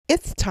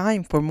It's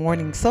time for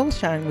Morning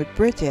Soulshine with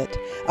Bridget,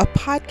 a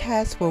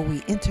podcast where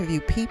we interview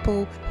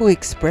people who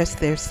express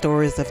their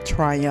stories of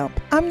triumph.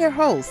 I'm your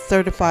host,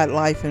 certified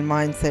life and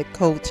mindset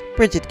coach,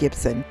 Bridget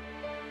Gibson.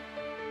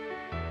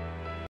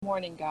 Good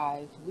morning,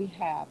 guys. We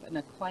have an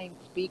acclaimed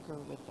speaker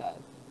with us.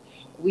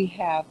 We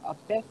have a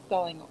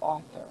best-selling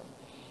author.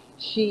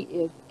 She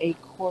is a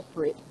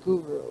corporate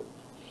guru.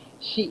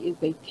 She is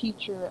a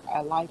teacher,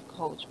 a life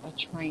coach, a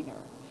trainer.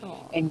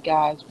 And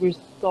guys, we're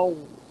so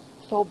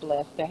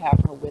blessed to have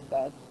her with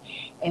us.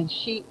 And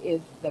she is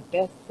the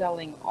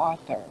best-selling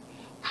author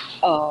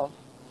of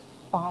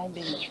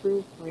Finding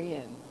True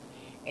Friends.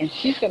 And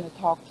she's going to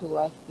talk to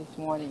us this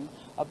morning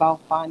about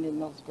finding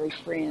those great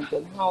friends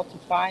and how to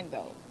find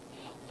those.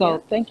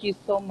 So Thank you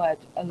so much,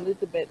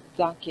 Elizabeth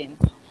Duncan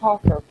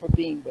Hawker, for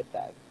being with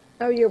us.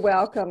 Oh, you're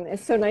welcome.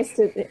 It's so nice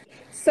to.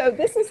 So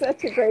this is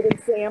such a great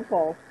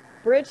example.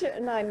 Bridget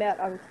and I met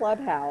on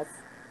Clubhouse.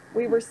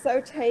 We were so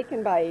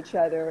taken by each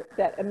other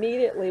that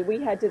immediately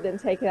we had to then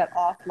take that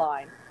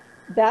offline.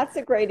 That's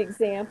a great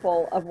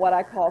example of what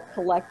I call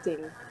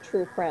collecting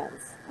true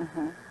friends.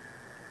 Mm-hmm.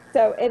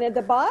 So, and at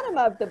the bottom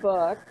of the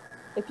book,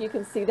 if you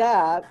can see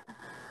that,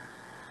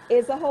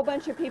 is a whole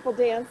bunch of people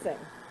dancing.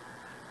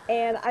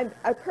 And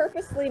I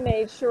purposely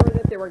made sure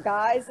that there were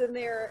guys in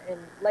there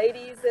and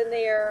ladies in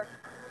there,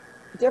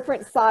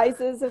 different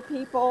sizes of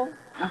people.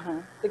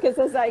 Because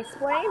as I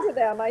explained to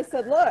them, I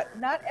said, look,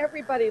 not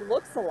everybody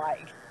looks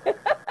alike.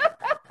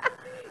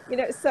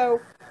 So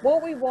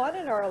what we want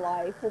in our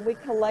life when we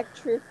collect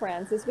true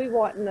friends is we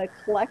want an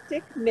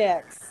eclectic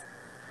mix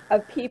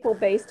of people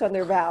based on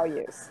their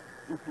values.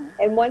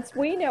 And once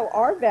we know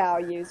our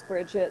values,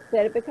 Bridget,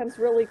 then it becomes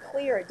really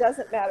clear. It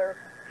doesn't matter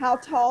how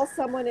tall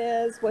someone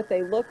is, what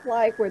they look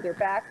like, where their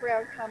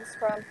background comes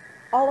from.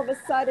 All of a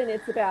sudden,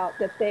 it's about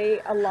that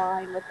they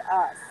align with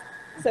us.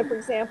 So, for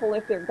example,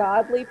 if they're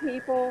godly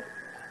people,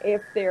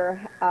 if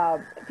they're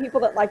people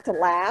that like to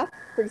laugh,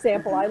 for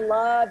example,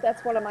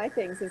 that's one of my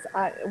things,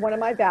 one of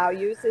my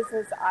values is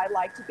I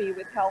like to be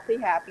with healthy,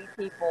 happy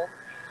people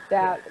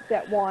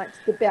that want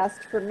the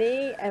best for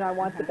me, and I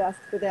want the best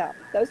for them.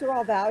 Those are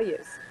all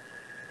values.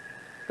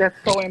 That's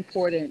so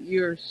important.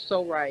 You're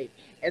so right.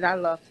 And I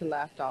love to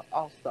laugh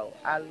also.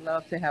 I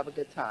love to have a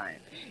good time.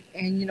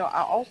 And,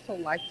 I also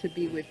like to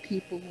be with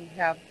people who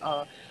have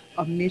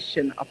a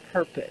mission, a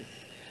purpose,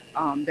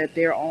 that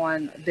they're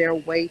on their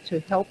way to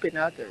helping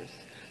others.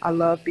 I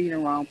love being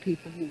around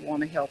people who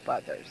want to help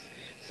others.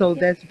 So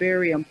that's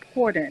very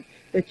important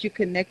that you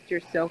connect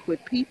yourself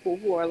with people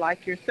who are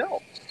like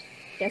yourself.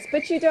 Yes,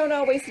 but you don't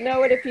always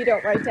know it if you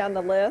don't write down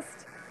the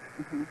list.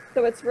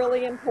 So it's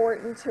really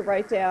important to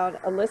write down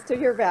a list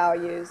of your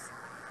values.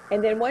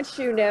 And then once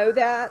you know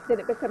that, then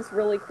it becomes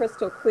really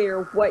crystal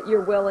clear what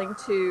you're willing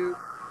to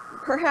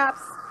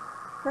perhaps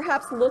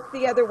look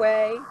the other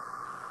way.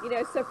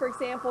 So for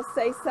example,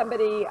 say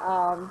somebody,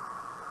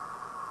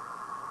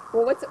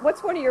 well,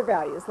 what's one of your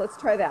values? Let's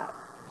try that.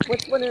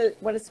 What's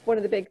one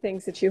of the big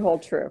things that you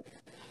hold true?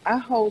 I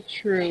hold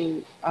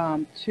true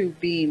to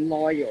being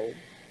loyal.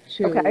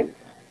 Okay,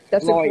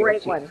 that's loyalty. A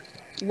great one.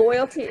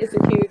 Loyalty is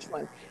a huge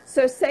one.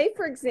 So say,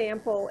 for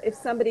example, if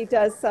somebody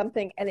does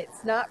something and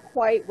it's not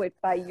quite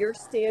by your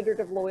standard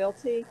of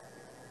loyalty,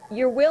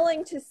 you're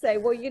willing to say,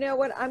 well, you know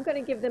what, I'm going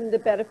to give them the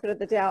benefit of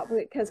the doubt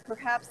because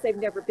perhaps they've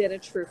never been a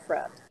true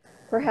friend.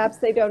 Perhaps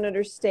they don't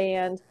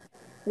understand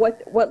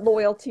what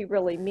loyalty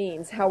really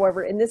means.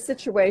 However, in this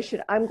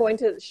situation, I'm going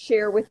to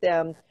share with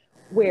them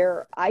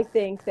where I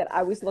think that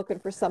I was looking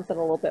for something a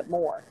little bit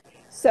more.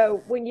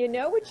 So when you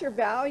know what your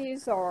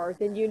values are,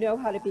 then you know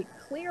how to be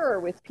clearer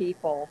with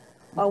people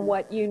on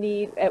what you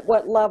need, at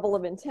what level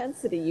of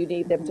intensity you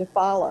need them to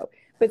follow.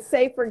 But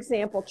say, for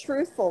example,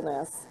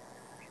 truthfulness.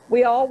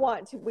 We all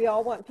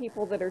want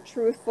people that are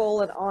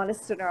truthful and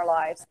honest in our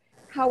lives.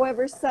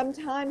 However,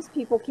 sometimes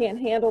people can't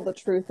handle the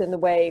truth in the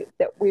way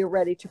that we're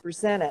ready to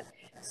present it.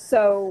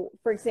 So,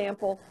 for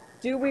example,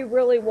 do we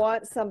really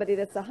want somebody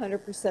that's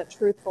 100%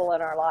 truthful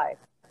in our life?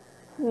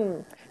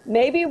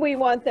 Maybe we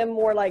want them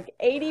more like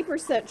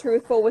 80%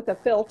 truthful with a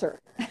filter.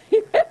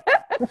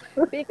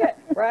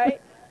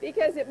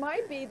 Because it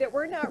might be that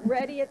we're not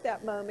ready at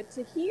that moment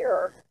to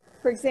hear.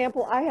 For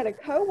example, I had a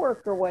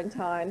coworker one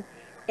time,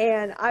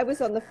 and I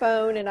was on the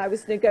phone and I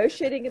was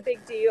negotiating a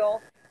big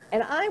deal,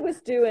 and I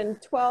was doing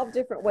 12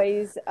 different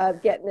ways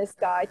of getting this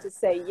guy to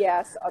say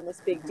yes on this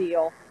big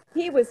deal.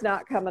 He was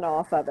not coming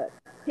off of it.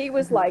 He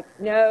was like,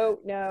 no,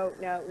 no,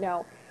 no,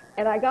 no.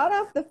 And I got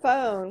off the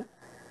phone,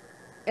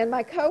 and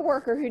my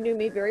coworker, who knew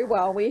me very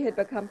well, we had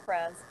become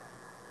friends.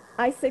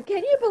 I said,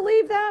 can you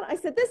believe that? I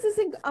said, this is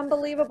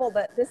unbelievable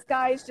that this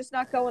guy is just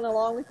not going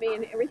along with me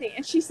and everything.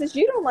 And she says,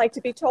 you don't like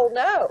to be told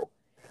no.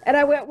 And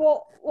I went,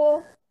 well,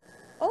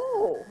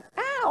 oh,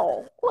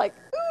 ow, like,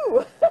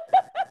 ooh.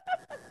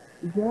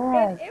 Yes.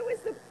 And it was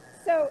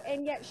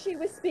and yet she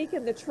was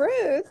speaking the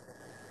truth,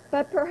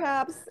 but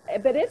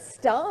it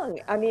stung.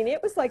 I mean,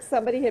 it was like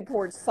somebody had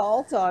poured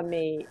salt on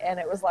me, and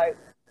it was like,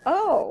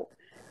 oh.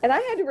 And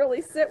I had to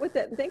really sit with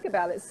it and think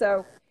about it.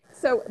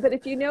 But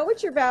if you know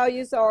what your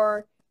values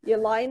are, You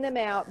line them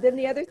out. Then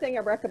the other thing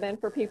I recommend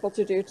for people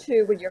to do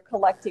too when you're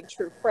collecting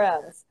true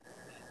friends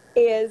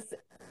is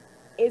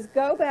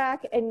go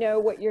back and know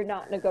what your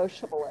not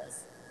negotiable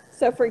is.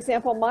 So for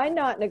example, my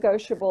not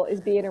negotiable is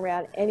being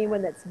around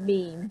anyone that's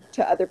mean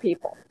to other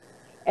people.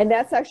 And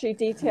that's actually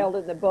detailed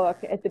in the book.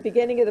 At the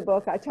beginning of the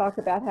book, I talk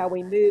about how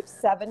we moved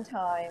 7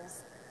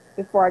 times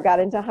before I got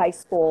into high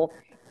school.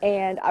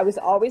 And I was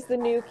always the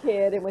new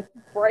kid and with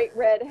bright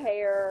red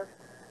hair.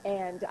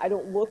 And I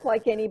don't look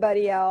like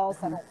anybody else.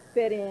 I don't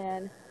fit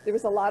in. There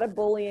was a lot of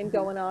bullying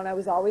going on. I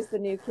was always the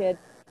new kid.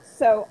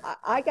 So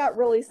I got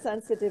really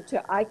sensitive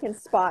to, I can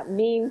spot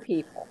mean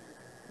people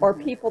or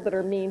people that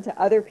are mean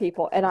to other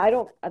people. And I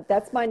don't,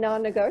 that's my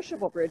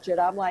non-negotiable, Bridget.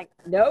 I'm like,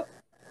 nope.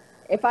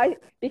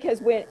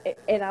 Because when,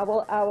 and I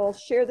will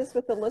share this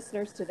with the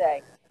listeners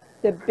today.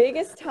 The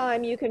biggest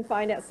time you can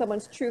find out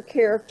someone's true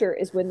character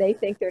is when they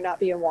think they're not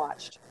being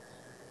watched.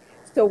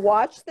 So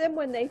watch them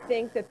when they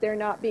think that they're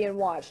not being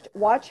watched.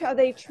 Watch how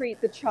they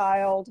treat the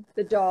child,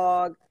 the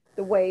dog,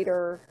 the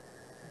waiter,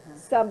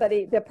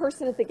 somebody, the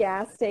person at the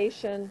gas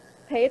station.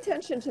 Pay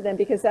attention to them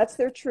because that's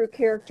their true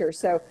character.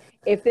 So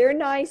if they're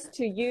nice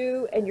to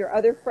you and your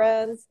other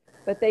friends,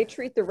 but they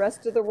treat the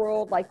rest of the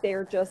world like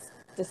they're just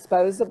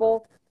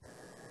disposable,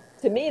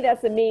 to me,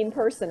 that's a mean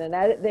person, and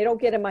they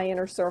don't get in my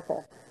inner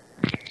circle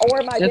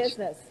or my That's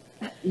business.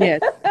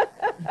 yes.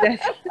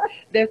 That's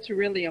that's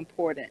really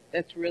important.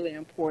 That's really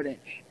important.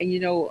 And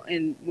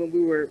and when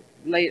we were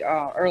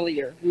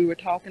earlier, we were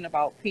talking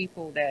about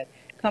people that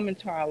come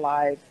into our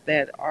lives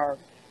that are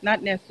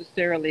not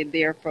necessarily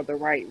there for the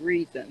right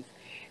reasons.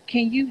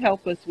 Can you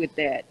help us with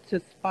that to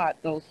spot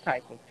those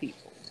type of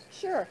people?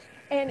 Sure.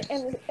 And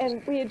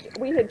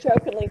we had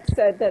jokingly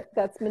said that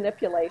that's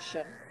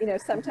manipulation. Hmm.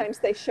 Sometimes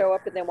they show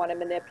up and they want to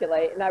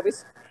manipulate. And I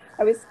was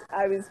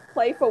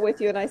playful with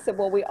you, and I said,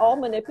 well, we all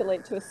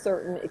manipulate to a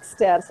certain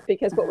extent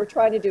because what we're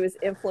trying to do is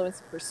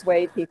influence and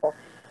persuade people.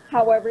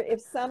 However, if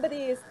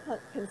somebody is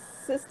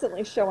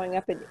consistently showing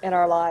up in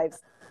our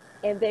lives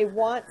and they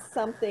want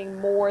something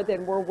more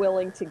than we're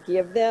willing to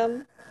give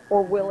them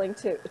or willing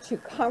to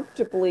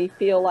comfortably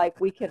feel like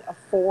we can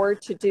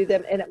afford to do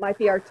them, and it might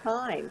be our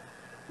time.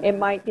 It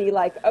might be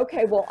like,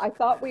 okay, well, I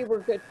thought we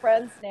were good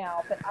friends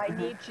now, but I Hmm.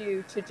 need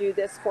you to do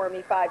this for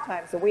me 5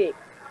 times a week.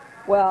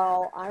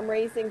 Well, I'm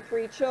raising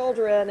 3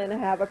 children and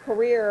have a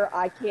career.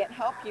 I can't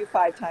help you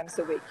 5 times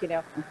a week.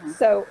 Hmm.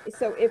 So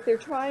if they're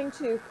trying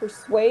to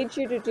persuade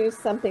you to do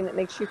something that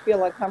makes you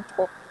feel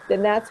uncomfortable,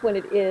 then that's when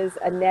it is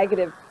a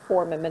negative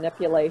form of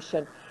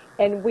manipulation.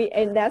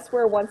 And that's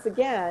where, once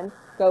again,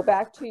 go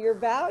back to your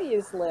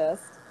values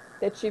list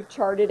that you've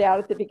charted out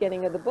at the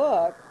beginning of the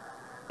book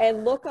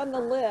and look on the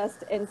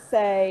list and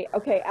say,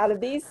 okay, out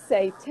of these,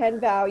 say 10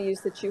 values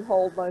that you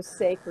hold most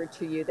sacred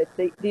to you, that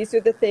these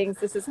are the things,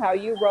 this is how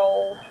you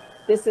roll,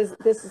 this is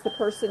the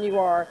person you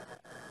are.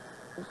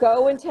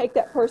 Go and take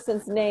that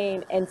person's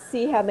name and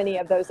see how many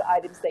of those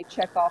items they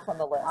check off on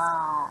the list.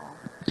 Wow.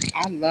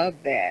 I love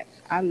that.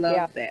 I love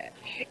Yeah. that.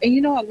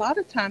 And a lot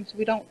of times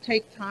we don't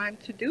take time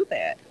to do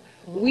that.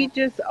 Mhm. We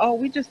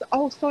just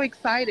so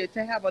excited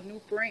to have a new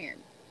friend.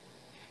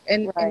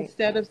 And Right.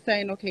 instead of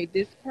saying, okay,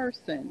 this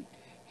person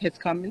has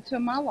come into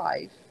my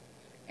life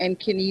and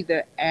can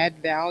either add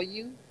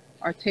value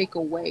or take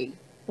away.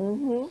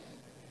 Hmm.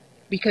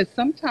 Because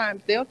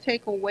sometimes they'll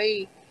take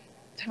away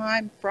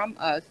time from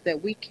us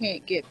that we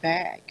can't get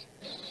back.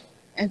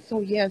 And so,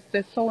 yes,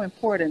 that's so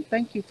important.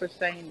 Thank you for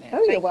saying that. Oh,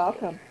 you're Thank you.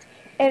 welcome.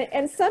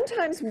 And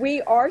sometimes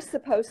we are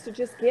supposed to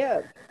just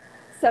give.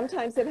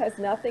 Sometimes it has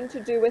nothing to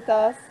do with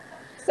us.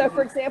 So,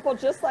 for Hmm. example,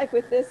 just like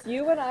with this,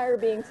 you and I are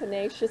being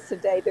tenacious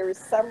today. There is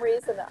some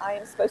reason that I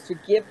am supposed to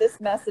give this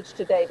message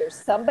today.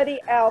 There's somebody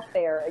out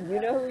there, and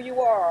you know who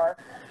you are,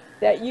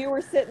 that you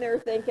were sitting there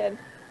thinking,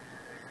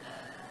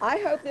 I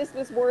hope this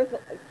was worth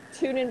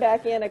tuning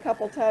back in a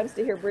couple times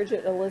to hear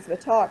Bridget and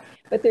Elizabeth talk.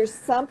 But there's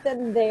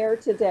something there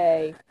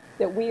today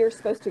that we are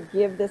supposed to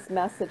give this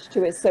message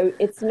to us. So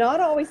it's not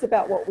always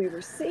about what we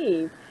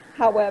receive.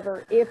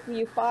 However, if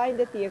you find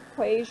that the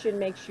equation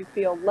makes you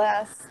feel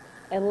less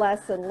and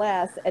less and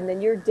less, and then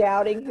you're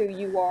doubting who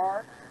you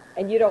are,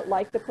 and you don't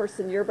like the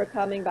person you're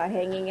becoming by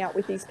hanging out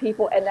with these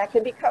people, and that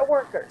can be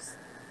coworkers,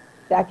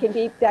 that can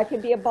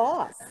be a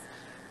boss.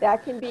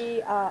 That can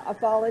be a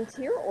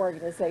volunteer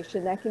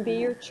organization. That can be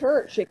Hmm. your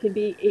church. It can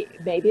be,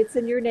 maybe it's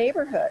in your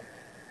neighborhood.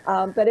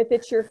 But if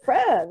it's your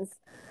friends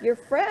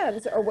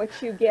are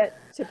what you get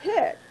to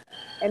pick.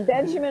 And Hmm.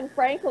 Benjamin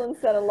Franklin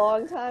said a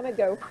long time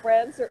ago,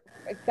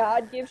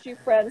 God gives you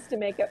friends to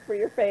make up for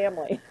your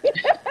family.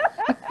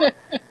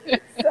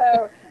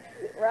 So,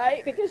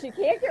 right? Because you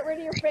can't get rid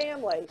of your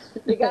family.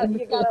 You got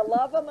to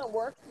love them and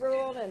work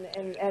through them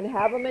and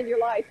have them in your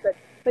life.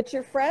 But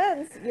your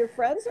friends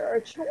are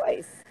a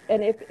choice.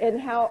 And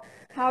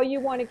how you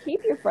want to keep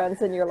your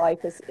friends in your life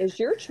is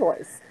your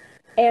choice.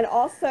 And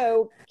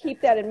also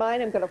keep that in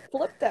mind. I'm going to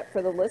flip that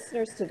for the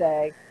listeners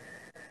today.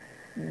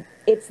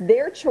 It's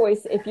their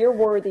choice if you're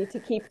worthy to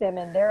keep them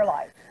in their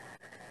life.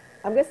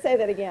 I'm going to say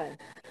that again.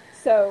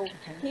 So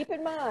Okay. keep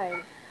in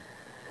mind,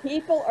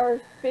 People are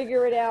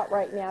figuring out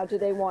right now, do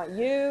they want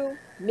you,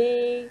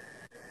 me,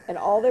 and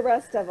all the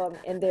rest of them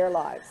in their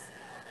lives?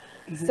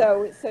 Hmm.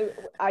 So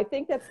I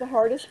think that's the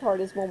hardest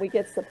part, is when we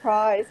get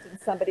surprised and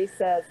somebody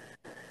says,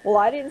 well,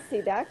 I didn't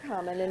see that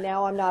coming, and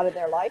now I'm not in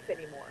their life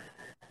anymore.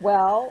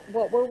 Well,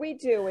 what were we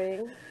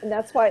doing? And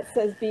that's why it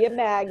says be a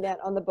magnet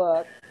on the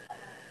book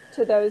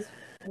to those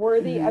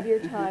worthy Hmm. of your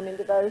Hmm. time and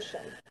devotion.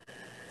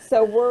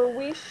 So were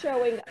we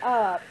showing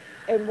up,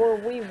 and were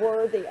we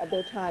worthy of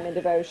their time and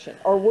devotion?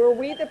 Or were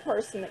we the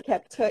person that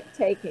kept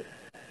taking,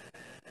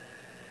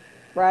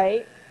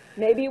 right?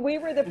 Maybe we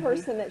were the Hmm.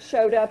 person that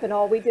showed up and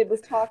all we did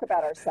was talk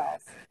about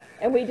ourselves.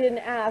 And we didn't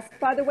ask,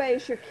 by the way,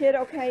 is your kid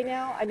okay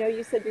now? I know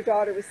you said your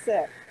daughter was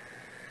sick.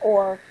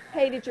 Or,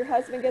 hey, did your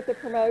husband get the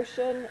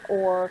promotion?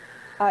 Or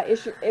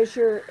is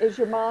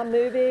your mom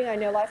moving? I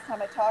know last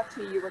time I talked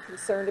to you, you were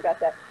concerned about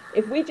that.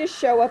 If we just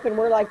show up and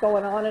we're like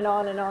going on and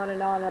on and on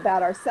and on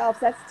about ourselves,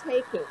 that's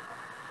taking,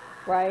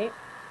 right?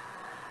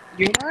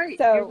 You're right.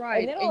 You're So, and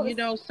right. then all And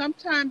this,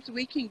 sometimes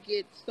we can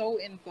get so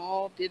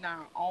involved in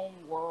our own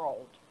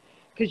world.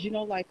 Because,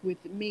 like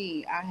with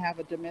me, I have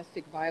a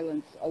domestic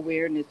violence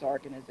awareness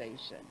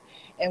organization.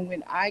 And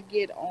when I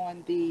get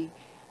on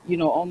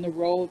on the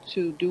road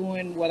to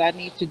doing what I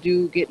need to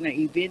do, getting an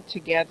event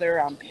together,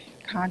 I'm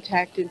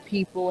contacting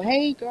people.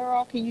 Hey,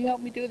 girl, can you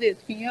help me do this?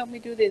 Can you help me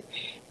do this?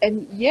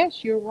 And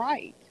yes, you're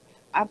right.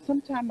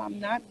 Sometimes I'm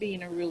not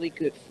being a really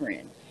good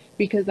friend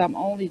because I'm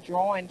only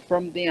drawing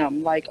from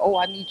them, like, oh,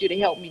 I need you to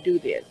help me do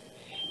this.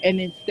 And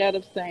instead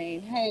of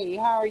saying, hey,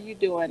 how are you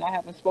doing? I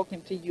haven't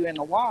spoken to you in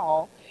a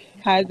while.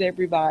 How's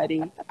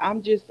everybody?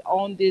 I'm just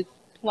on this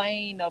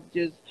plane of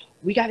just,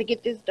 we got to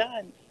get this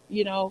done.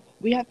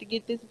 We have to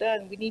get this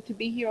done. We need to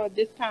be here at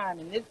this time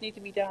and this needs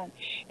to be done.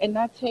 And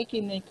not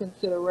taking in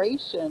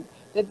consideration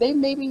that they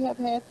maybe have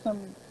had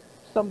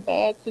some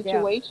bad yeah.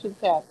 situations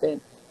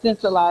happen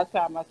since the last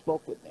time I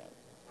spoke with them.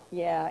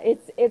 Yeah,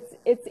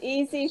 it's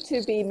easy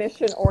to be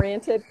mission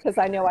oriented because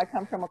I know I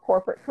come from a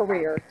corporate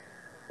career,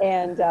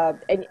 and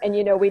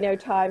we know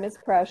time is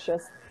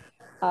precious.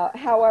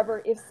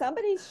 However, if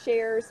somebody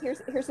shares,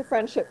 here's a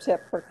friendship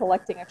tip for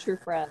collecting a true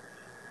friend.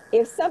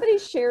 If somebody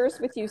shares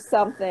with you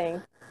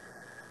something,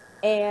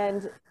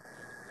 and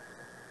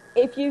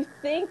if you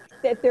think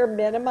that they're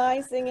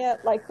minimizing it,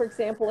 like for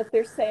example, if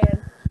they're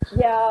saying,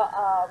 "Yeah,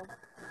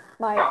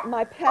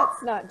 my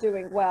pet's not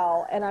doing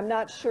well, and I'm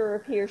not sure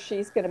if he or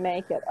she's going to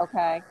make it,"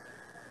 okay.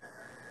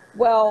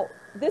 Well,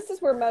 this is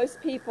where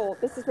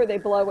they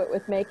blow it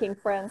with making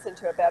friends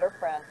into a better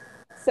friend.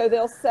 So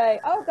they'll say,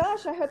 "Oh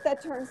gosh, I hope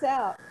that turns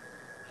out."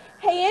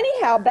 Hey,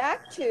 anyhow,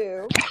 back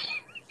to,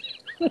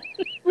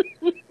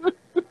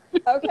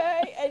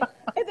 okay, and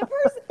the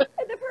person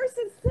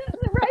sitting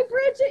there, right,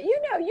 Bridget,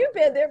 you've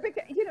been there,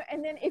 because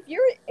and then if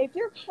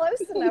you're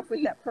close enough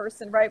with that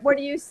person, right, what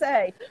do you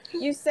say?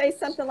 You say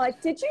something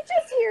like, "Did you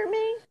just hear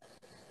me?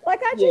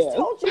 Like, I just Yes.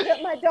 told you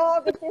that my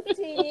dog of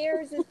 15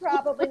 years is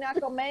probably not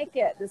going to make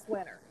it this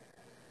winter."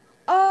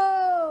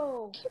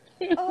 Oh,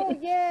 oh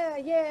yeah,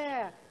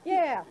 yeah,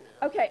 yeah.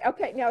 Okay,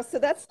 okay. Now, so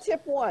that's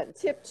tip one.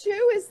 Tip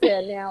two is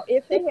then, now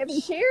if they have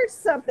shared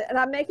something, and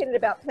I'm making it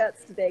about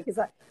pets today because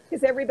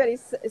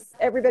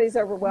everybody's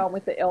overwhelmed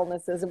with the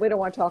illnesses, and we don't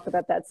want to talk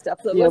about that stuff.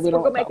 So Yeah, we we're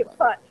don't gonna make talk it about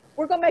fun.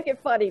 We're gonna make it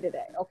funny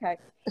today, okay?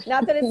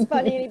 Not that it's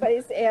funny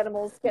anybody's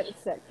animals getting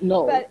sick,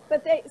 no. but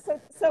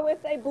so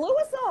if they blew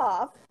us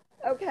off,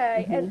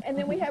 okay, and Hmm. and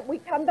then we Hmm. have we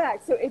come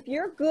back. So if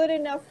you're good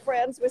enough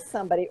friends with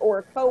somebody or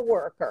a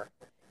coworker,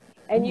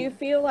 and you Hmm.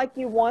 feel like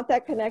you want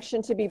that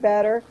connection to be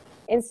better,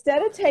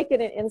 instead of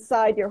taking it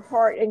inside your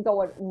heart and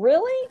going,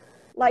 really?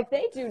 Like,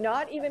 they do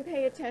not even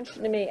pay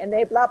attention to me, and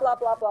they blah, blah,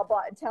 blah, blah,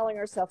 blah, and telling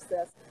ourselves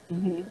this.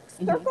 Hmm.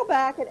 Hmm. Circle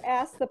back and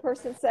ask the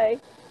person, say,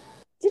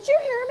 did you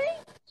hear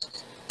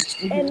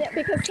me? And Hmm.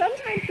 because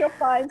sometimes you'll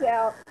find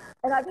out,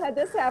 and I've had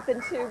this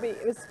happen too,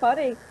 it was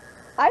funny.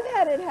 I've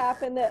had it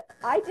happen that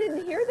I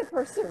didn't hear the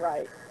person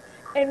right.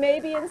 And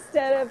maybe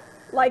instead of,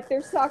 like,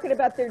 they're talking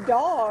about their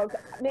dog,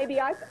 maybe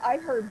I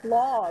heard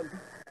blog.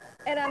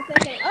 And I'm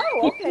thinking,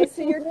 oh, okay,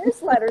 so your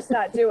newsletter's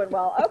not doing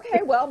well.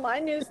 Okay, well, my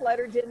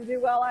newsletter didn't do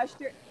well last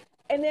year.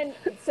 And then,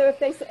 so if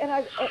they, and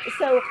I,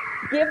 so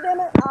give them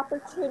an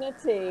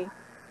opportunity,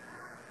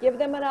 give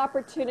them an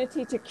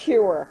opportunity to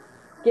cure,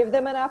 give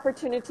them an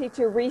opportunity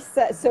to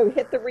reset. So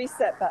hit the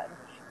reset button,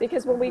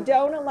 because when we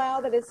don't allow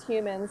that as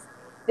humans,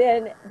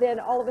 then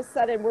all of a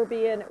sudden we're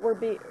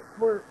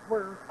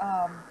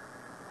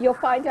you'll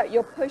find out,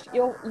 you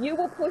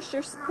will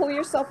pull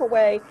yourself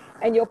away,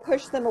 and you'll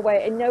push them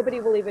away, and nobody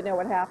will even know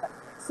what happened.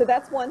 So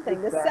that's one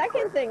thing. The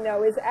Exactly. second thing,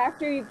 though, is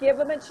after you give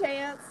them a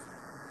chance,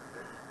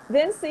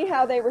 then see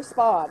how they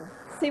respond.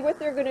 See what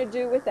they're going to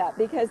do with that,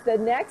 because the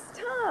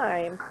next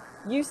time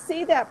you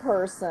see that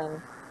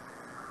person,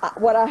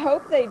 what I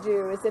hope they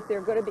do is, if they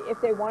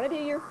want to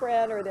be your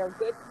friend, or they're a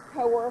good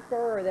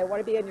coworker, or they want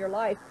to be in your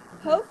life,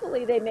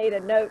 hopefully they made a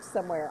note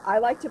somewhere. I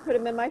like to put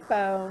them in my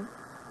phone,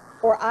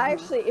 or I Hmm.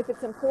 actually, if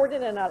it's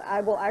important or not,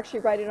 I will actually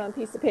write it on a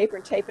piece of paper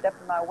and tape it up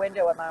in my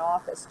window in my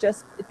office.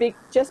 Just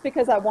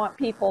because I want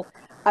people,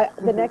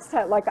 the Hmm. next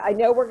time, like, I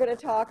know we're going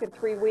to talk in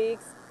 3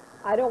 weeks.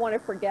 I don't want to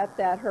forget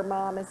that her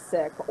mom is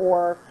sick,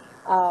 or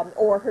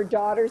her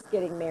daughter's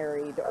getting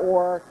married,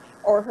 or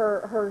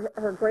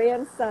her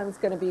grandson's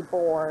going to be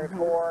born,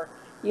 Hmm. or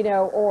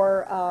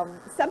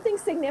something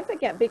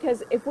significant.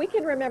 Because if we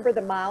can remember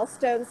the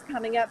milestones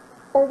coming up,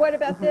 or what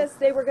about Hmm. this?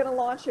 They were going to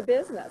launch a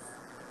business,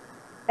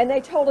 and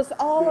they told us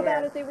all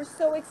about Yes, it. They were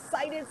so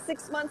excited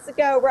 6 months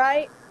ago,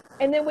 right?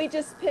 And then we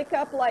just pick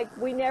up like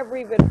we never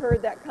even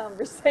heard that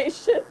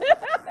conversation,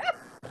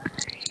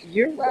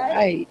 you're right?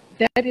 right.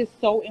 That is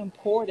so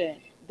important.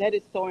 That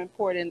is so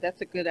important.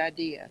 That's a good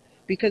idea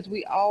because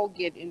we all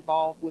get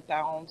involved with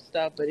our own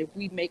stuff. But if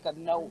we make a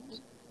note,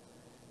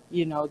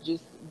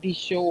 just be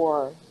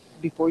sure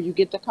before you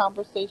get the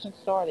conversation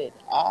started,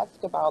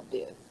 ask about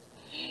this.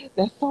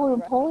 That's so Right,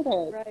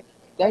 important. right, right.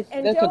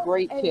 That's a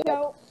great tip.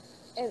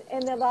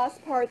 And the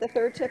last part, the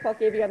third tip I'll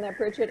give you on that,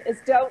 Bridget, is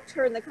don't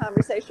turn the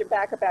conversation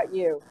back about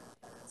you.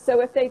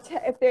 So if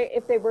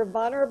they were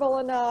vulnerable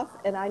enough,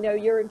 and I know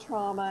you're in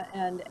trauma,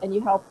 and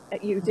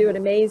you do an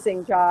Hmm.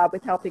 amazing job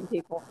with helping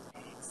people.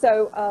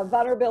 So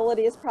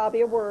vulnerability is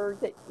probably a word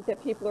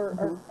that people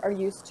Hmm. are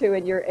used to,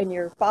 and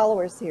your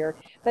followers here.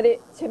 But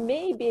to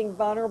me, being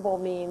vulnerable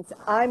means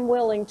I'm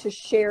willing to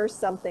share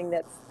something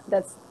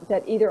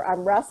that either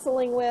I'm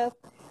wrestling with,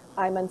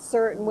 I'm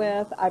uncertain Hmm.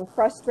 with, I'm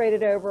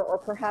frustrated over, or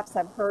perhaps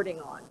I'm hurting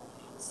on.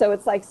 So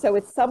it's like, so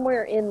it's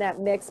somewhere in that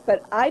mix,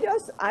 but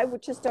I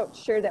would just don't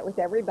share that with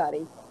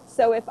everybody.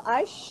 So if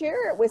I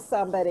share it with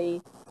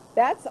somebody,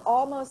 that's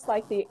almost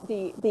like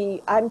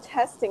the I'm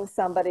testing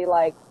somebody,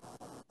 like,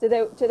 do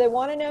they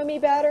want to know me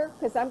better?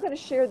 Because I'm going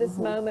to share this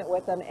Hmm. moment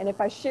with them. And if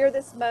I share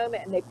this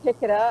moment and they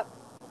pick it up,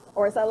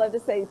 or as I love to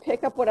say,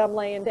 pick up what I'm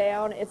laying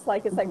down, it's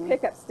like Hmm.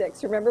 pickup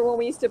sticks. Remember when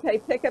we used to play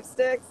pickup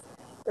sticks?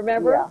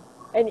 Remember? Yeah.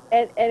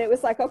 And it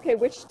was like, okay,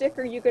 which stick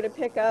are you going to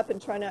pick up,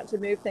 and try not to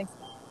move things.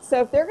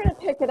 So if they're going to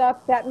pick it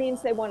up, that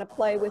means they want to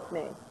play with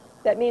me.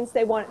 That means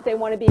they want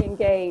to be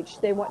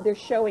engaged. They're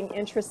showing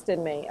interest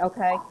in me.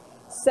 Okay.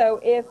 So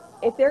if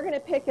they're going to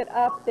pick it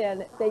up,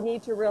 then they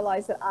need to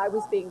realize that I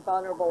was being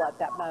vulnerable at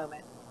that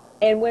moment.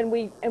 And when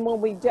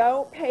we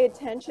don't pay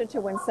attention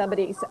to when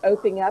somebody's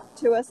opening up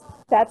to us,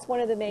 that's one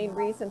of the main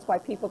reasons why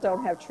people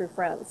don't have true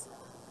friends,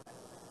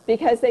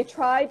 because they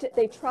tried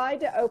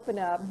to open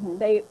up. Hmm.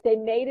 They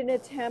made an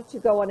attempt to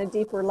go on a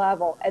deeper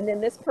level, and then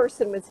this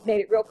person was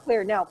made it real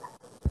clear. Now,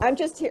 I'm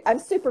just here. I'm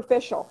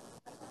superficial.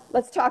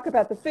 Let's talk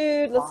about the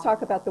food. Let's talk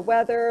Wow. about the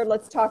weather.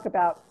 Let's talk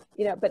about,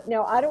 but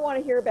no, I don't want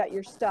to hear about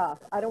your stuff.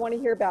 I don't want to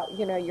hear about,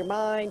 your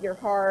mind, your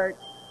heart,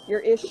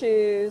 your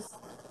issues.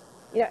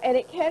 And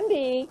it can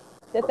be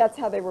that that's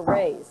how they were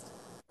raised.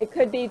 It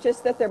could be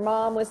just that their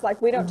mom was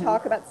like, we don't Hmm.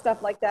 talk about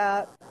stuff like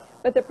that.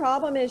 But the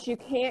problem is, you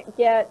can't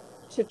get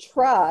to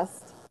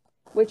trust,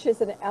 which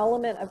is an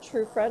element of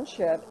true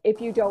friendship,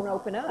 if you don't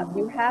open up.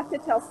 You Hmm. have to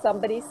tell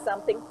somebody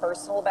something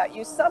personal about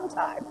you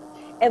sometime.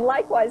 And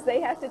likewise,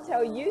 they have to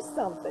tell you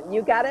something.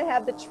 You got to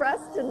have the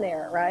trust in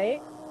there,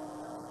 right?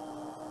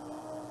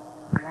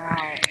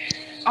 Wow.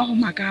 Oh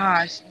my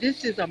gosh,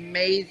 this is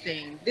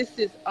amazing. This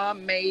is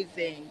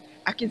amazing.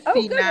 I can Oh,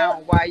 see good. Well,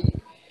 now why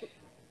you,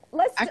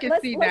 let's I can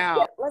let's see let's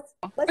now. get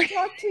let's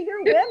talk to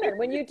your women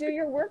when you do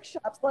your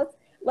workshops.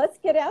 Let's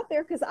get out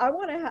there, because I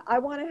want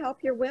to help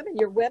your women.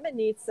 Your women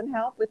need some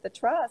help with the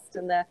trust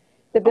and the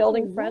Oh,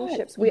 building what?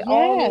 friendships. We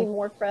all need Yes.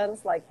 more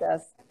friends like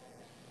this.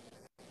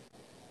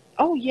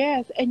 Oh,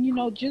 yes. And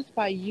just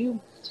by you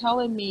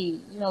telling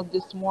me,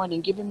 this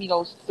morning, giving me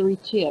those three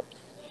tips,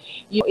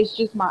 it's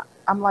just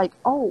I'm like,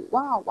 oh,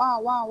 wow,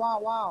 wow, wow, wow,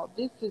 wow.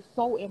 This is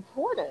so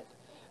important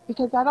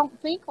because I don't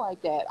think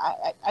like that.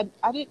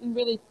 I didn't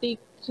really think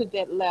to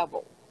that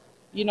level.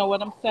 You know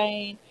what I'm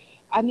saying?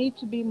 I need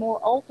to be more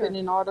open Sure.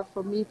 in order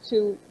for me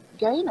to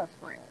gain a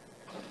friend,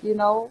 you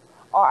know,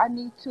 or I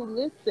need to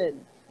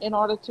listen in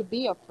order to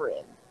be a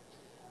friend,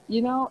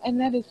 and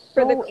that is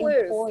For the so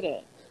clues.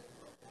 important.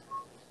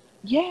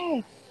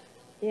 Yes.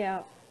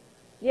 Yeah.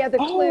 Yeah, the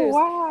Oh, clues.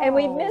 And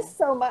we wow. miss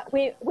so much.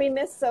 We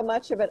miss so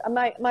much of it.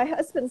 My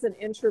husband's an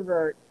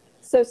introvert,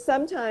 so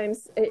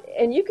sometimes,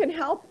 and you can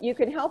help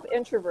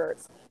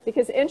introverts,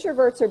 because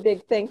introverts are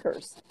big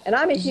thinkers, and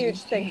I'm a huge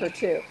thinker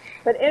too.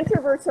 But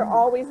introverts are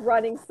always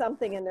running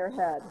something in their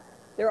head.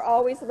 They're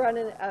always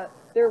running.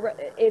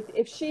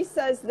 If she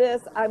says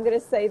this, I'm going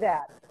to say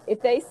that.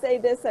 If they say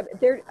this,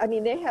 I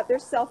mean, they have their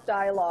self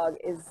dialogue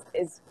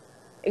is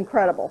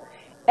incredible.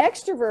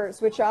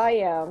 Extroverts, which I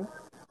am,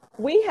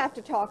 we have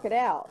to talk it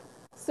out.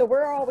 So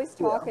we're always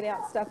Yeah. talking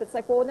out stuff. It's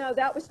like, well, no,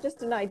 that was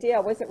just an idea. I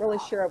wasn't really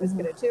sure I was Hmm.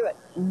 going to do it.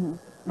 Hmm.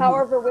 Hmm.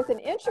 However, with an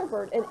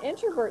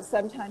introvert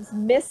sometimes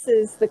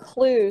misses the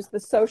clues, the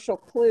social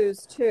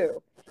clues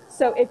too.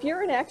 So if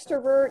you're an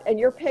extrovert and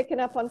you're picking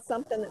up on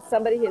something that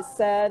somebody has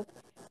said,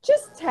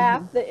 just Hmm.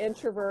 tap the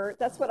introvert.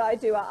 That's what I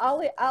do.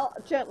 I'll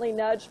gently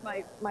nudge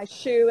my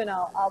shoe, and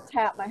I'll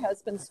tap my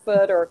husband's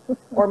foot, or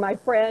my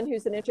friend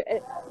who's an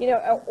introvert.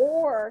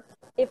 Or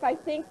if I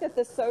think that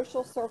the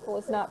social circle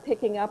is not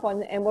picking up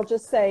on, and we'll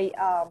just say,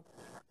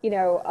 give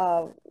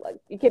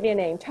me a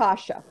name,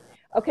 Tasha.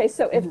 Okay,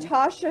 so if Hmm.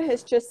 Tasha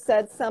has just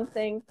said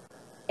something,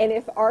 and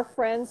if our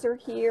friends are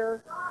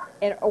here,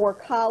 and or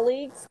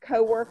colleagues,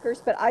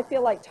 coworkers, but I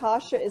feel like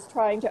Tasha is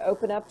trying to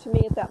open up to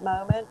me at that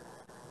moment,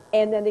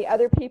 and then the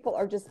other people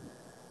are just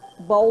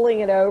bowling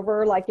it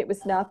over like it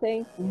was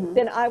nothing, Mm-hmm.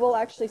 then I will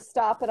actually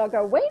stop and I'll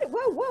go, wait,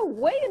 whoa,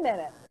 wait a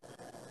minute.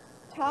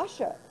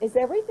 Tasha, is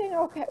everything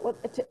okay? Well,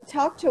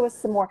 talk to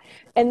us some more.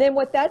 And then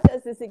what that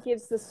does is it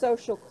gives the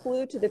social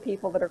clue to the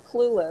people that are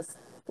clueless.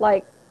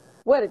 Like,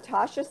 what, did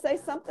Tasha say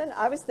something?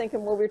 I was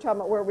thinking, well, we were talking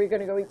about where we are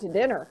going to go eat to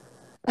dinner.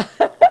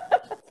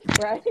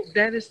 Right?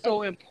 That is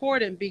so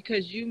important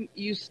because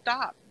you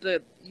stopped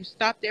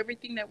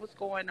everything that was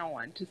going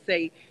on to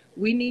say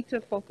we need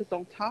to focus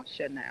on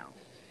Tasha now,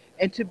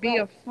 and to be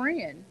Right. a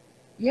friend.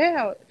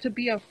 Yeah, to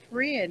be a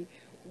friend,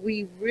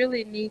 we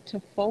really need to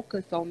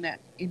focus on that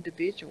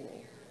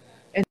individual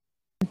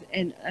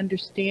and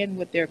understand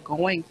what they're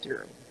going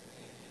through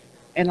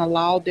and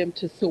allow them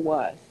to sue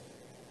us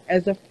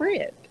as a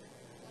friend.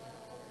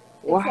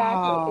 Exactly,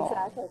 Wow,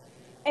 exactly.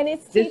 And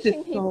it's this is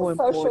teaching people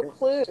so social important.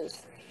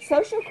 clues.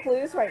 Social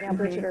clues right now, Hmm.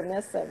 Bridget, are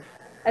missing.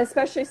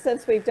 Especially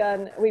since we've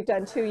done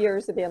 2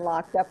 years of being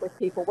locked up with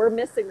people. We're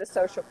missing the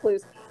social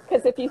clues.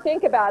 Because if you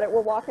think about it,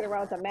 we're walking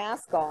around with a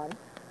mask on.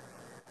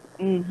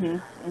 Hmm.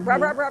 Rub,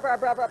 Hmm. rub, rub,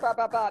 rub, rub, rub, rub,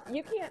 rub, rub.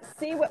 You can't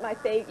see what my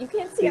face, you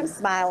can't see I'm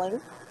smiling.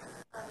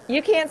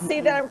 You can't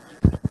see that I'm,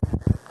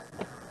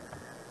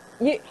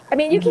 I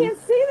mean, you Hmm. can't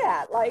see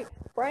that. Like,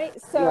 right?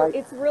 So Right.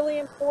 it's really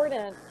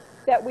important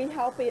that we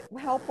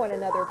help one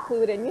another,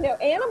 include. And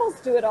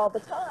animals do it all the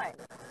time.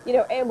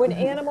 And when Hmm.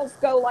 animals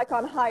go like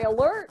on high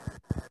alert,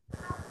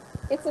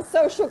 it's a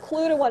social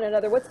clue to one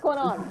another. What's going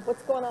on? Hmm.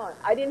 What's going on?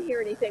 I didn't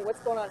hear anything.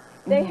 What's going on?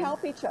 They Hmm.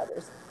 help each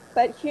other's.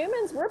 But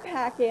humans, we're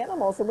pack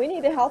animals, and we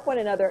need to help one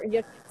another.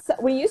 And so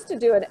we used to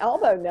do an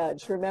elbow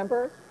nudge.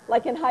 Remember,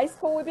 like in high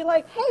school, we'd be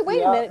like, "Hey, wait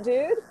a Yeah. minute,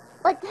 dude!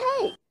 Like,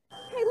 hey,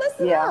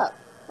 listen Yeah. up!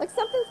 Like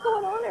something's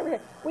going on over here."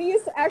 We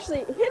used to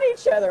actually hit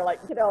each other, like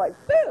like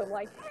boom,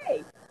 like,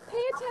 "Hey,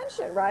 pay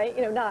attention!" Right?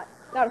 Not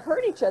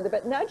hurt each other,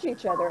 but nudge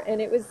each other.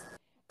 And it was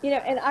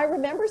and I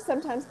remember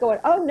sometimes going,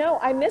 oh no,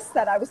 I missed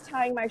that. I was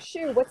tying my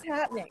shoe. What's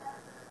happening?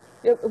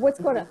 What's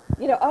going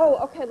Hmm. on? Oh,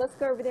 okay, let's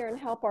go over there and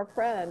help our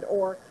friend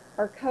or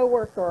our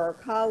coworker or our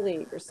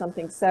colleague or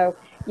something. So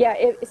yeah,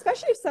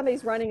 especially if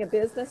somebody's running a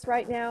business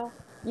right now,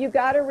 you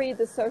got to read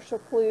the social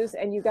clues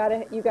and you got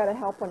to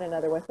help one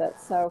another with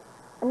it. So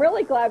I'm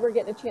really glad we're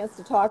getting a chance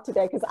to talk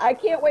today because I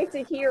can't wait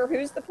to hear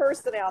who's the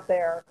person out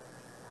there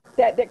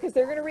that because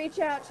they're going to reach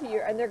out to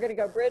you and they're going to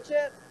go,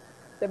 Bridget,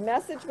 the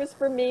message was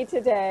for me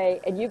today,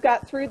 and you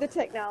got through the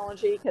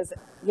technology because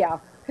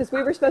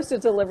we were supposed to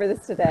deliver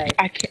this today.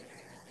 I can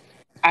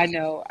I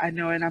know,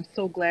 and I'm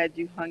so glad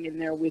you hung in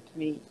there with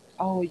me.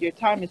 Oh, your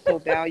time is so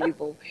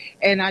valuable,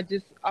 and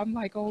I'm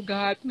like, oh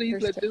God, please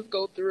Here's let to- this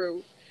go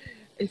through.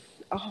 It's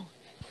oh,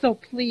 so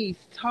please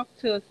talk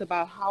to us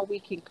about how we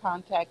can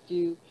contact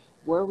you,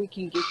 where we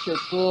can get your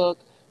book.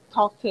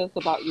 Talk to us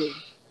about you.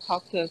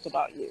 Talk to us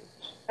about you.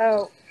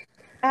 Oh,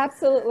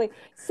 absolutely.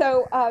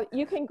 So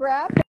you can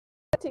grab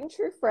Collecting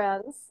True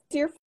Friends.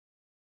 Dear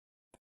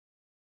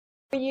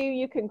for you,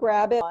 you can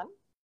grab it.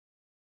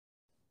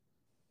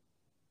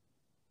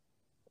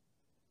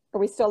 Are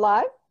we still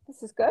live?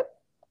 This is good.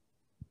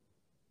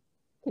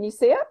 Can you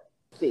see it?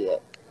 See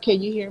it?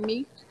 Can you hear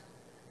me?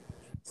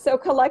 So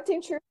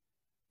Collecting True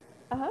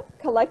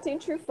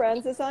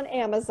Friends is on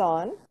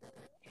Amazon.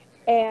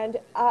 And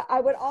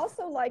I would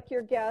also like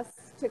your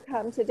guests to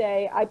come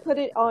today. I put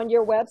it on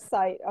your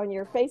website, on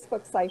your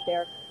Facebook site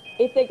there.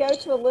 If they go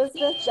to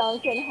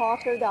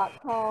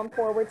elizabethduncanhawker.com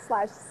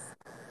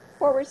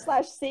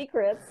 //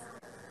 secrets,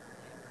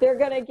 they're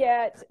going to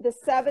get the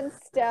 7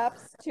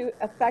 steps to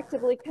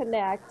effectively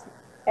connect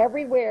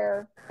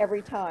everywhere,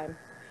 every time.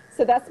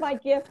 So that's my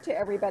gift to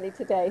everybody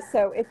today.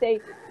 So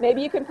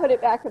maybe you can put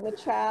it back in the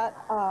chat.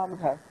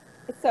 Okay.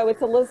 So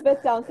it's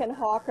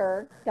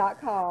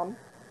elizabethduncanhawker.com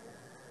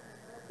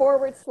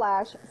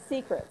 /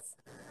 secrets,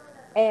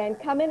 and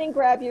come in and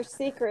grab your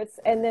secrets.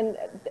 And then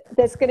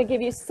that's going to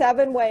give you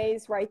 7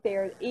 ways right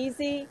there.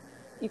 Easy.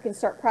 You can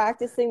start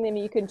practicing them.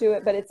 You can do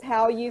it, but it's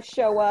how you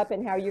show up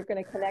and how you're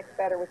going to connect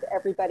better with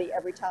everybody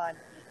every time.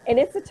 And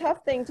it's a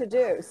tough thing to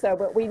do. So,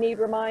 but we need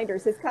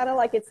reminders. It's kind of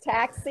like it's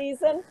tax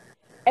season.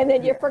 And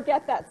then you Yeah.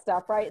 forget that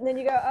stuff, right? And then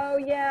you go, oh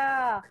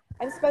yeah,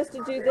 I'm supposed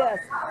to do this.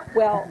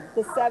 Well,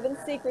 the 7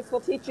 secrets will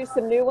teach you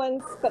some new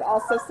ones, but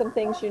also some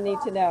things you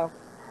need to know.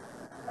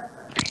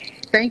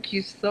 Thank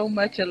you so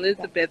much, Yeah.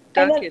 Elizabeth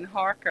And then Duncan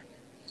Harker.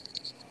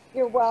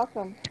 you're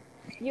welcome.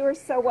 You are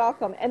so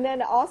welcome. And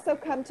then also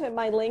come to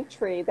my link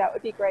tree. That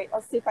would be great.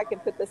 Let's see if I can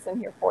put this in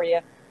here for you.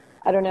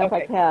 I don't know if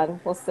I Okay.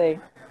 can. We'll see.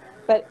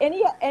 But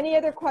any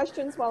other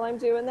questions while I'm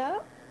doing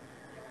that?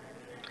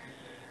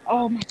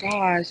 Oh my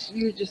gosh,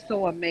 you're just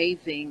so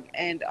amazing.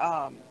 And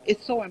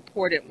it's so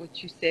important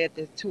what you said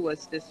to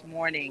us this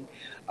morning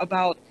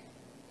about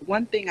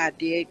one thing I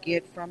did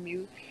get from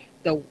you,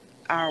 the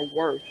our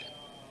worth,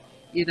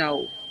 you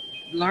know,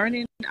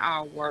 learning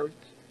our worth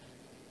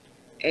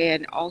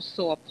and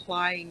also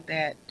applying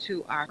that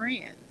to our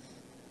friends,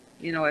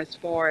 as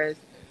far as,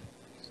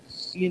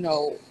 you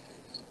know,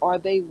 are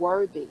they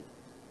worthy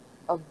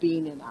of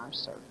being in our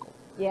circle?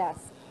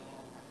 Yes.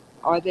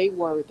 Are they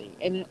worthy?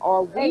 And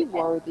are we And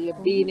worthy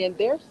of being mhm. in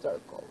their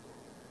circle?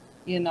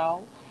 You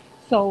know?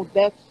 So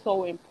that's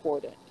so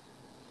important.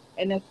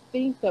 And it's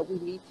things that we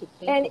need to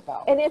think and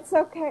about. and it's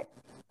okay.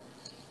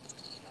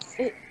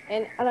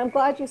 And I'm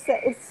glad you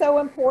said it's so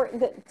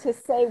important to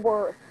say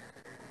worth.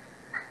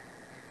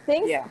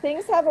 Yeah.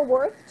 Things have a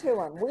worth to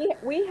them.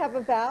 We have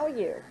a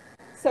value.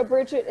 So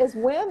Bridget, as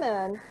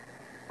women,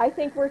 I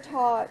think we're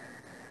taught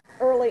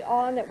early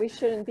on that we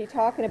shouldn't be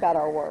talking about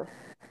our worth.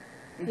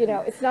 You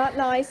know, Hmm. it's not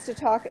nice to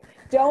talk.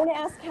 Don't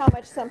ask how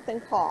much something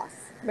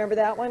costs. Remember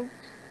that one?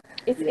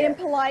 It's Yes.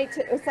 impolite.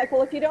 It's like,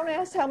 well, if you don't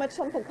ask how much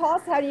something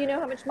costs, how do you know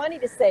how much money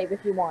to save if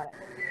you want it?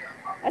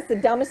 That's the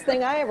dumbest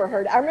thing I ever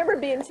heard. I remember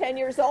being 10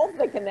 years old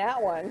thinking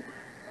that one.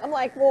 I'm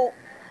like, well,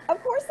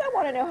 of course I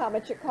want to know how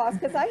much it costs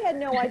because I had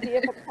no idea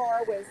if a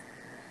car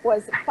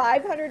was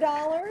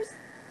 $500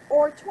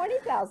 or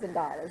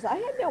 $20,000. I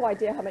had no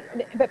idea how much,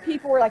 but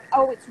people were like,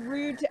 oh, it's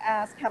rude to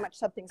ask how much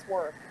something's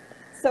worth.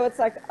 So it's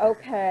like,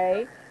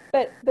 okay.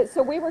 But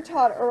so we were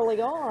taught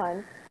early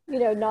on, you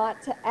know,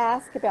 not to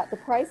ask about the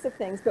price of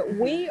things, but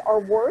Hmm. we are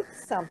worth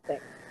something.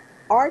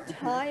 Our Hmm.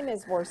 time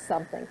is worth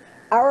something.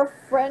 Our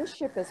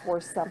friendship is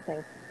worth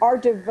something. Our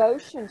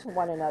devotion to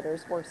one another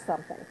is worth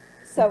something.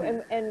 So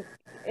Hmm. and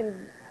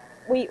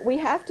we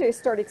have to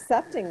start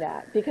accepting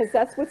that because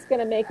that's what's going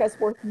to make us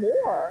worth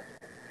more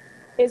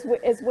is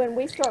when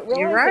we start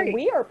You're realizing right.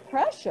 we are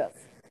precious.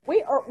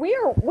 We We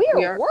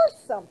are are. worth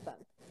something.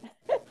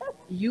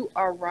 You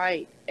are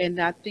right, and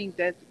I think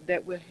that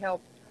will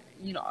help.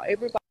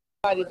 Everybody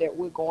that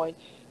we're going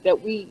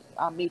that we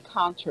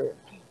encounter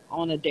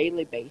on a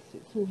daily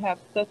basis who have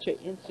such an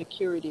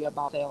insecurity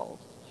about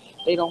themselves.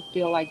 They don't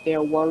feel like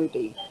they're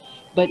worthy.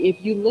 But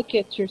if you look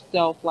at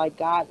yourself like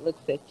God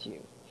looks at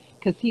you,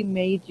 because He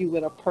made you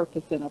with a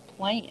purpose and a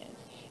plan.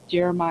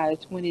 Jeremiah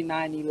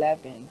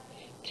 29:11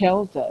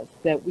 tells us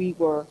that we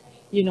were,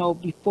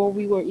 before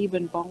we were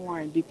even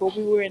born, before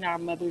we were in our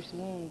mother's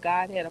womb,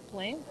 God had a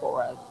plan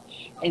for us.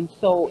 And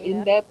so in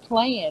Amen. that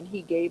plan,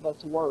 He gave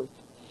us worth.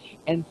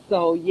 And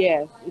so,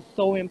 yes, it's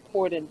so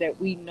important that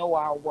we know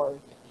our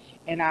worth.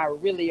 And I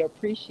really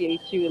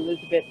appreciate you,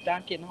 Elizabeth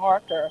Duncan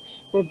Harker,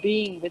 for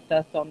being with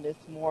us on this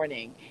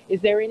morning.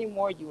 Is there any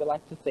more you would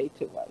like to say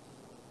to us?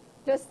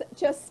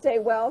 Just stay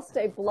well,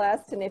 stay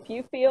blessed, and if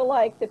you feel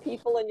like the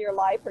people in your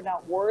life are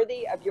not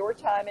worthy of your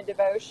time and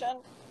devotion,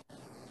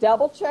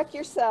 double check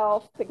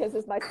yourself because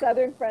as my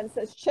southern friend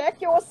says,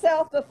 check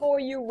yourself before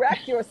you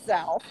wreck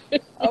yourself.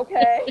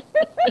 Okay.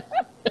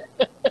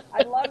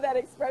 I love that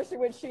expression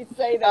when she'd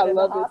say I that in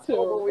the love it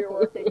hospital where too. we were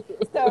working.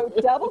 So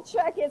double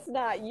check it's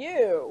not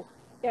you.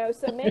 You know,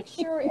 so make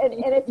sure and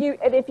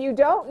if you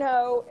don't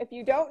know,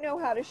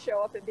 how to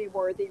show up and be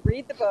worthy,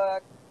 read the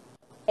book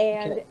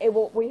and Okay. it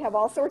will we have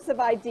all sorts of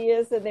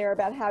ideas in there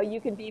about how you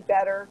can be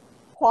better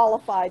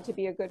qualified to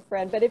be a good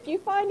friend. But if you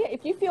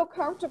feel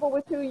comfortable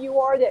with who you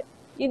are, that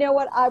you know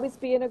what, I was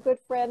being a good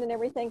friend and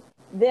everything,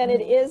 then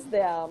it Hmm. is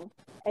them.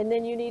 And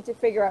then you need to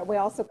figure out, we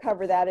also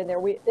cover that in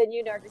there, then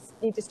you know just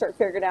need to start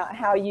figuring out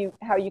how you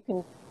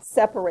can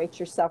separate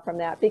yourself from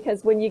that,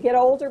 because when you get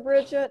older,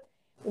 Bridget,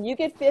 when you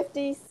get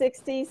 50,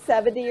 60,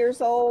 70 years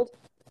old,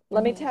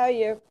 let me Hmm. tell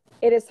you,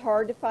 it is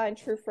hard to find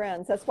true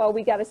friends. That's why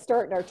we got to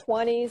start in our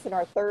 20s and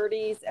our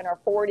 30s and our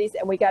 40s,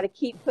 and we got to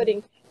keep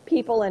putting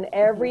people in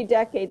every Hmm.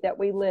 decade that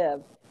we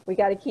live. We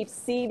got to keep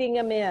seeding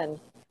them in.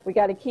 We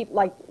got to keep,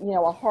 like, you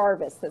know, a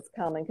harvest that's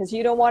coming, because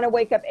you don't want to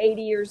wake up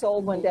 80 years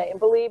old one day. Hmm. And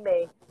believe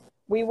me,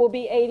 we will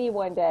be 80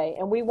 one day,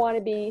 and we want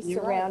to be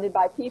You're right. surrounded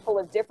by people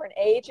of different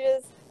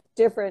ages,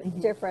 Hmm.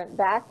 different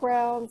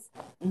backgrounds,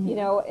 you Hmm.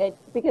 know,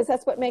 because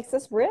that's what makes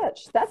us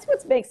rich. That's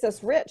what makes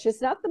us rich.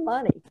 It's not the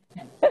money.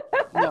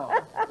 No,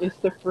 it's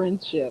the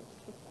friendships.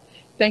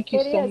 Thank you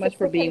It so is. much It's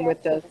for the being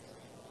with us. connections.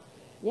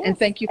 And Yes.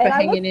 thank you for And I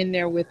look, hanging in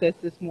there with us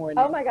this oh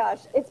morning. my gosh,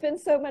 it's been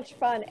so much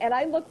fun. And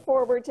I look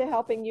forward to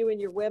helping you and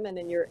your women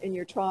in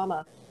your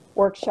trauma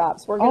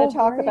workshops. We're going Oh, to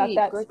talk about great,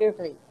 that great, too.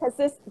 great.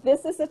 Because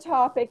this is a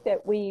topic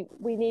that we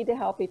need to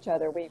help each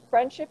other.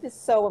 Friendship is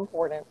so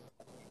important.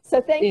 So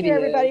thank It you is.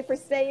 everybody for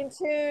staying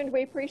tuned.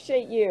 We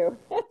appreciate you.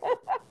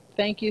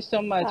 Thank you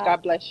so much. Bye.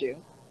 God bless you.